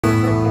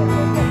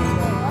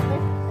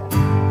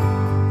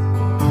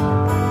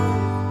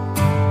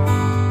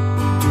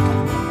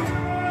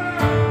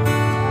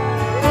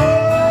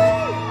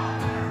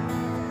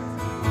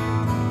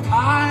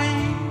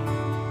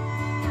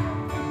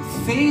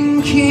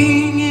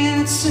King,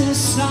 it's a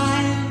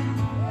sign.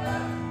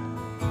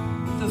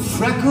 The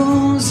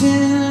freckles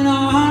in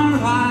our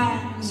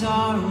eyes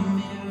are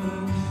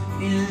mirror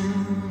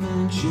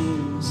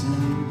images,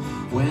 and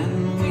when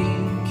we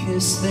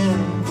kiss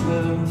they're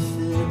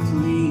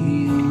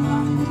perfectly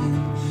aligned.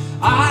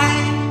 I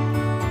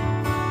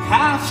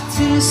have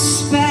to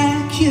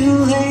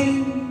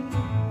speculate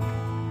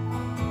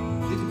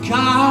that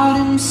God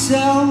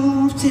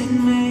himself did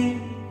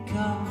make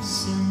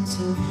us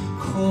into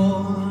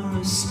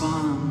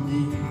corresponding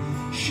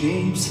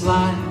shapes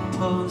like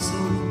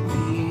puzzle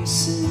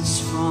pieces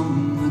from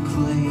the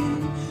clay.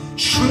 And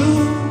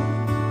true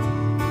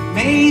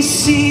may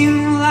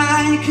seem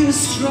like a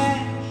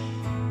stretch,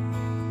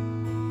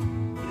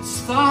 but it's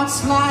thoughts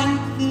like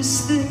this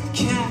that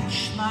catch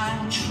my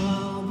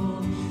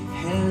troubled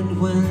head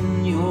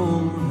when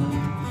you're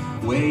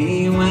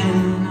away,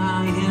 when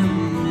I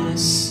am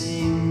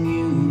missing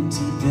you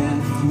to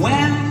death,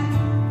 when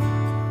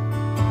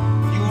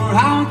you're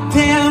out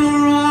there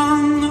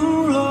on the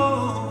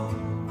road,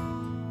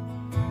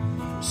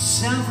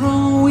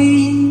 several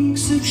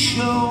weeks of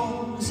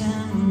shows,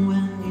 and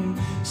when you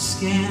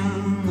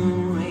scan the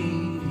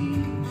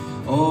radio,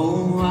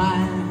 oh,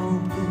 I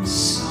hope that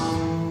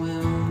song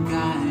will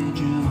guide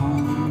you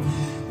home.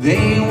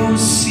 They will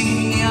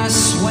see us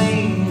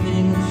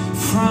waving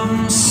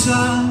from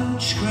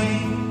such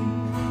great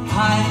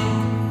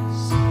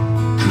heights.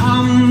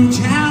 Come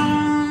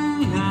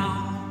down now,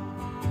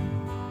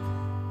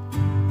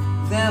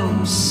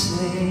 they'll say.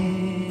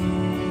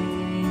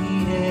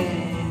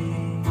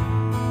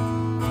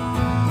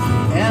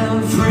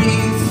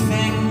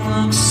 Everything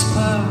looks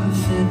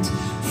perfect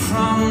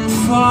from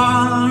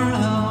far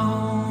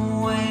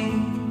away.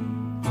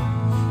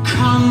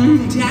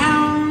 Come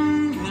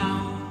down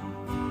now,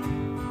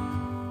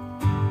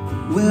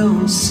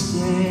 we'll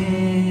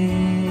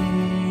stay.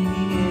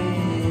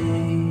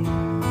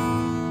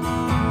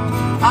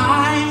 I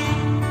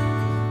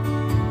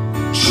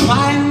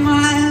try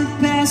my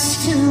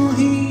best to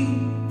leave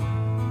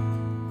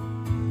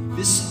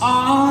this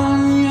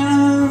on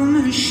your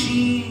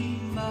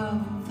machine, but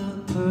the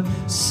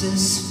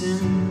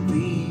persistent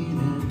beat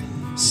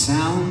it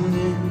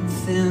sounded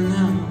thin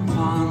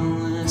upon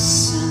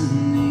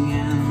listening,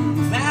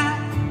 and that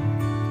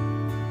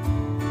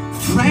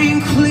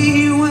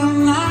frankly will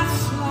not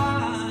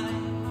fly.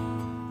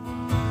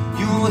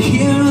 You'll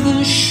hear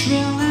the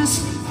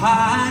shrillest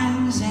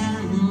highs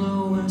and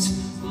lowest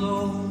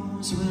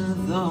lows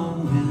with the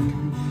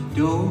wind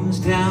goes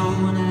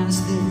down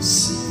as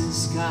this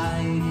is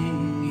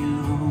guiding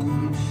you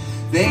home.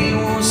 They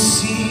will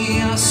see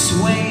us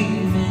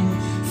waving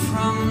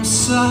from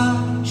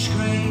such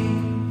great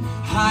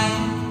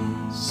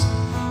heights.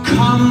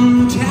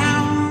 Come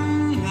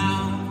down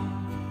now,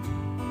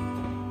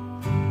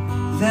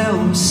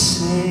 they'll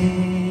say.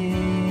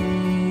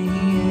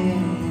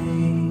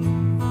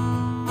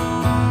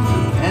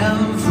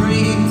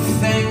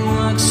 Everything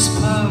looks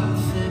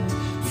perfect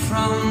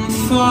from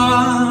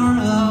far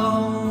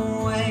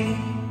away.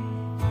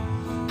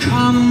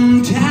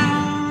 Come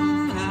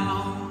down now,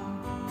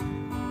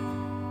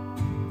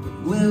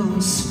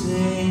 we'll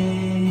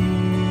stay.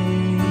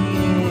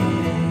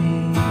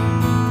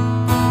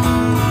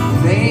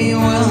 They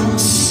will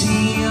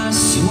see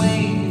us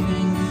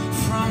waving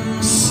from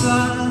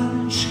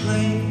such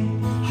great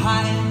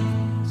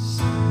heights.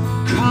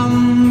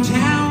 Come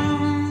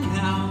down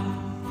now,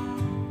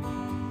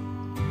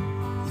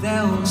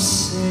 they'll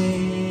say.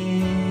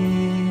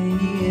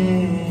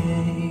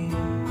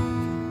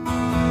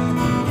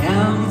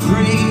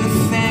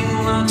 Everything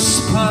looks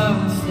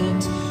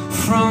perfect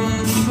from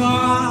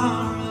far